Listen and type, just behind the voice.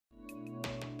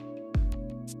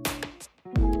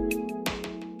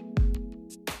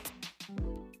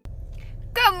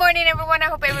Good morning, everyone. I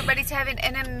hope everybody's having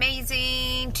an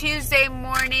amazing Tuesday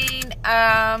morning.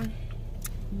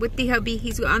 With the hubby,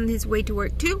 he's on his way to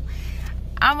work too.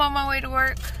 I'm on my way to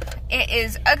work. It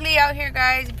is ugly out here,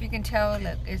 guys. If you can tell,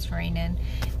 look, it's raining.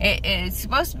 It is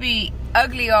supposed to be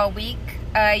ugly all week.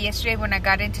 Yesterday when I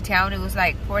got into town, it was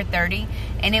like 4:30,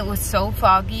 and it was so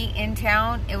foggy in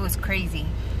town. It was crazy,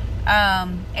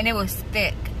 and it was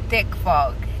thick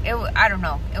fog. I don't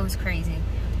know. It was crazy.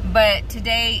 But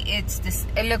today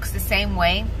it looks the same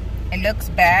way. It looks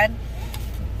bad.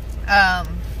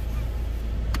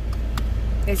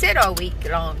 They said all week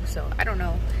long, so I don't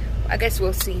know. I guess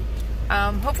we'll see.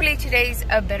 Hopefully today's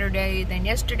a better day than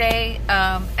yesterday.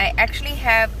 I actually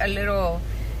have a little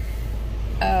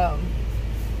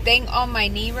thing on my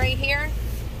knee right here.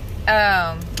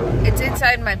 It's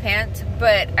inside my pants,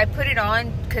 but I put it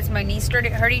on because my knee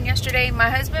started hurting yesterday.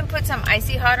 My husband put some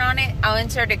icy hot on it. I'll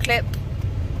insert a clip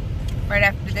right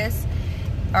after this,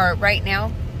 or right now.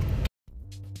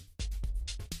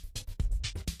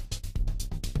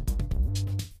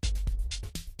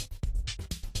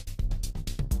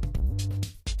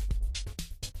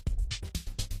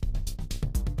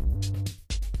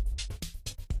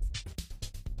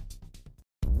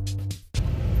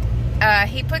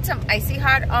 He put some icy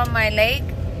hot on my leg,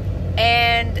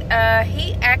 and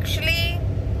he actually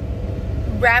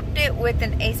wrapped it with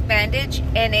an ace bandage,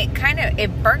 and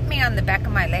it burnt me on the back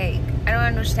of my leg. I don't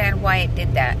understand why it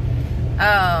did that.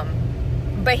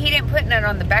 But he didn't put none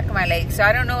on the back of my leg, so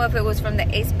I don't know if it was from the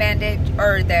ace bandage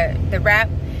or the wrap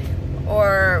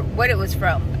or what it was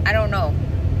from. I don't know.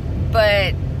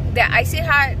 But the icy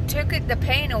hot took the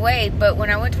pain away, but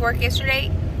when I went to work yesterday,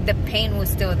 the pain was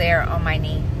still there on my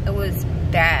knee. It was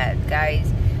bad,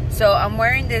 guys. So I'm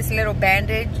wearing this little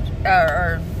bandage,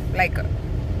 or like,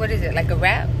 what is it, like a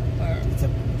wrap? Or it's a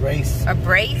brace. A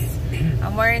brace.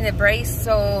 I'm wearing the brace,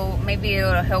 so maybe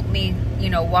it'll help me,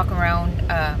 walk around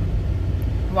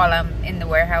while I'm in the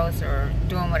warehouse or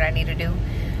doing what I need to do.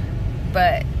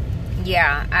 But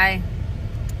yeah,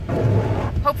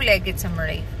 hopefully I get some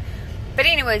relief. But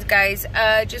anyways, guys,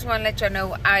 just want to let y'all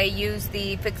know I used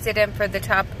the fixidant for the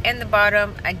top and the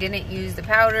bottom. I didn't use the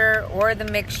powder or the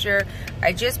mixture.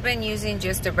 I just been using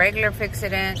just a regular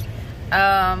fixidant.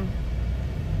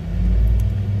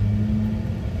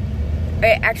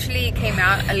 It actually came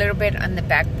out a little bit on the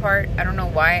back part. I don't know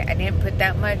why I didn't put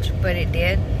that much, but it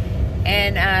did.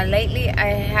 And lately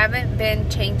I haven't been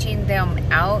changing them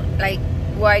out.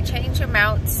 I change them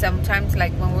out sometimes,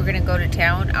 like when we're gonna go to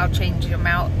town, I'll change them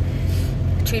out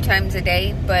 2 times a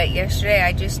day. But yesterday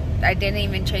I didn't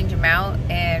even change them out,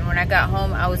 and when I got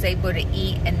home I was able to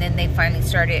eat, and then they finally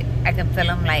started, I can feel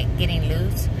them like getting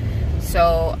loose.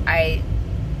 So I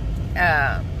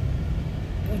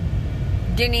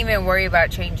didn't even worry about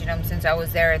changing them since I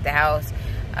was there at the house.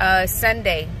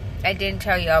 Sunday, I didn't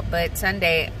tell y'all, but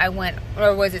Sunday I went,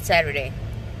 or was it Saturday?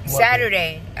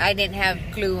 Saturday, I didn't have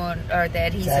glue on, or the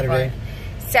adhesive on.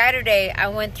 Saturday, I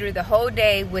went through the whole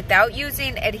day without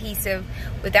using adhesive,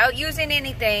 without using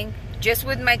anything, just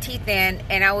with my teeth in,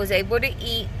 and I was able to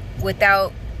eat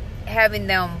without having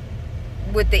them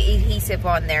with the adhesive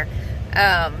on there.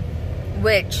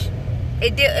 Which,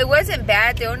 it wasn't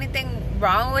bad. The only thing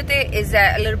wrong with it is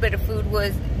that a little bit of food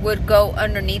would go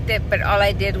underneath it, but all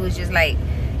I did was just like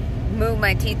move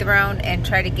my teeth around and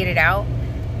try to get it out.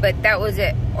 But that was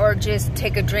it. Or just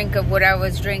take a drink of what I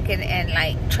was drinking and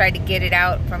like try to get it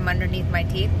out from underneath my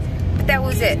teeth. But that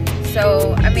was it.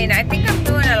 So, I mean, I think I'm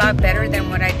doing a lot better than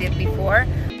what I did before.